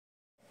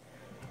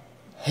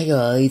Hey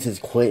guys, it's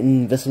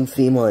Quentin. This week's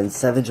theme on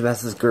Savage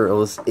Masses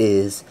Girls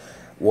is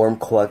Worm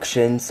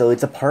Collection. So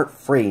it's a part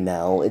 3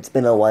 now. It's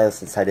been a while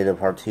since I did a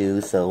part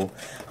 2, so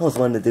I was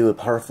wanting to do a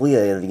part 3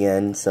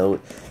 again. So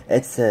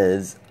it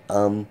says,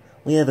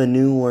 we have a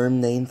new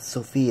worm named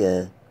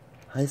Sophia.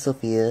 Hi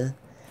Sophia.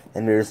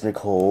 And there's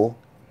Nicole.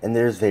 And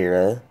there's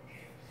Vera.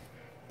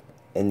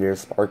 And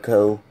there's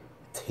Sparko,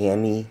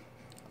 Tammy.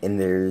 And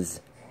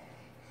there's,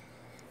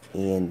 I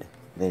don't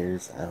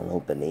know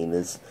what the name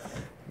is.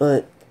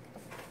 But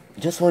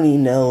just want you to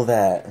know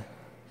that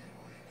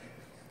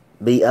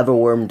the other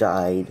worm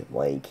died.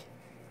 Like,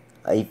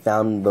 I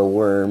found the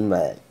worm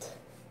that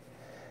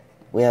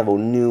we have a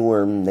new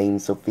worm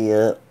named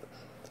Sophia.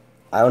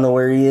 I don't know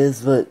where he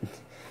is, but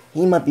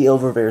he might be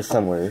over there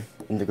somewhere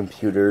in the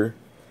computer,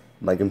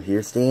 my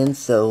computer stand.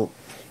 So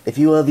if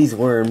you love these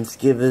worms,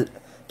 give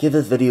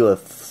this video a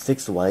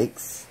 6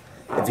 likes.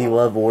 If you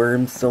love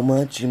worms so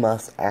much, you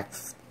must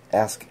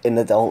ask an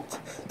adult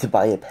to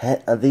buy a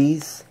pet of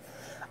these.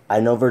 I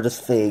know they're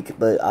just fake,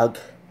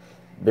 but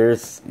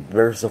there's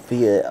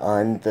Sophia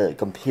on the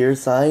computer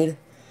side,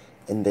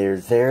 and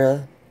there's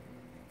Vera,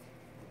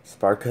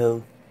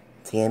 Sparko,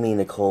 Tammy,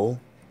 Nicole,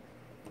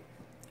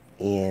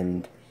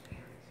 and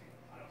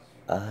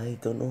I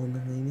don't know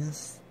what her name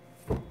is.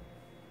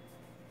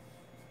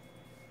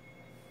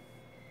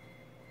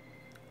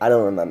 I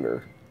don't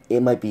remember. It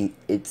might be,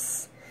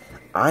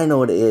 I know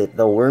what it is.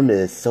 The worm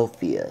is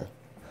Sophia.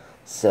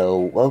 So,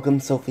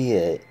 welcome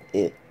Sophia.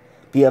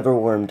 The other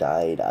worm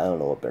died. I don't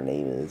know what their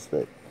name is,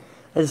 but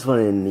I just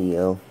wanted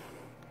to,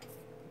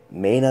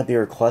 may not be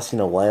requesting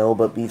a while,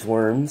 but these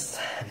worms,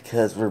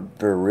 because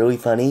they're really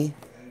funny.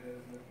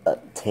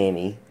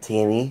 Tammy,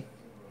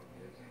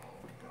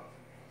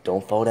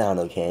 don't fall down,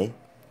 okay?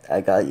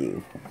 I got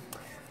you.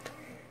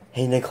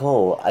 Hey,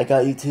 Nicole, I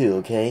got you too,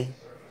 okay?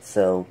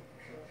 So,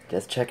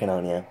 just checking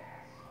on you.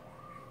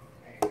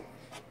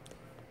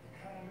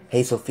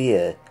 Hey,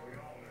 Sophia.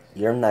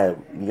 You're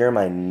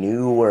my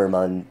new worm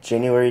on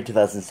January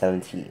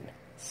 2017.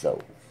 So,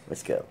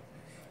 let's go.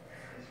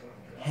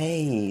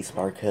 Hey,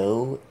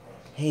 Sparko.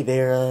 Hey,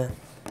 Vera.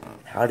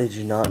 How did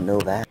you not know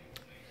that?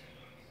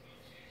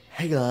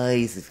 Hey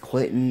guys, it's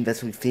Quentin.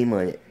 This week's theme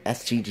on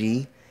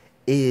SGG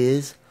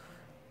is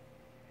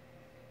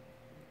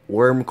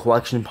Worm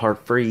Collection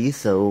Part 3.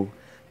 So,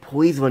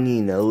 please let me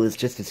know. It's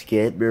just a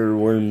skit. There are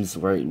worms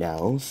right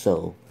now.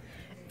 So,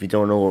 if you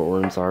don't know what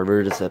worms are,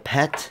 they're just a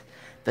pet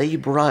that you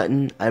brought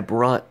in. I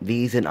brought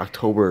these in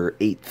October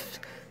 8th,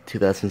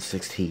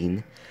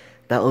 2016.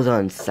 That was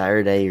on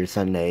Saturday or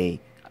Sunday.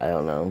 I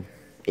don't know.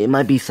 It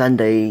might be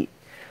Sunday,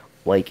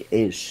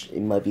 ish. It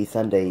might be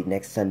Sunday,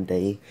 next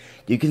Sunday.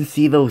 You can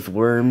see those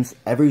worms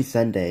every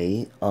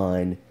Sunday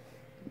on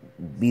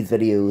these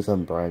videos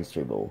on Brian's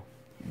Table.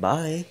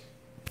 Bye.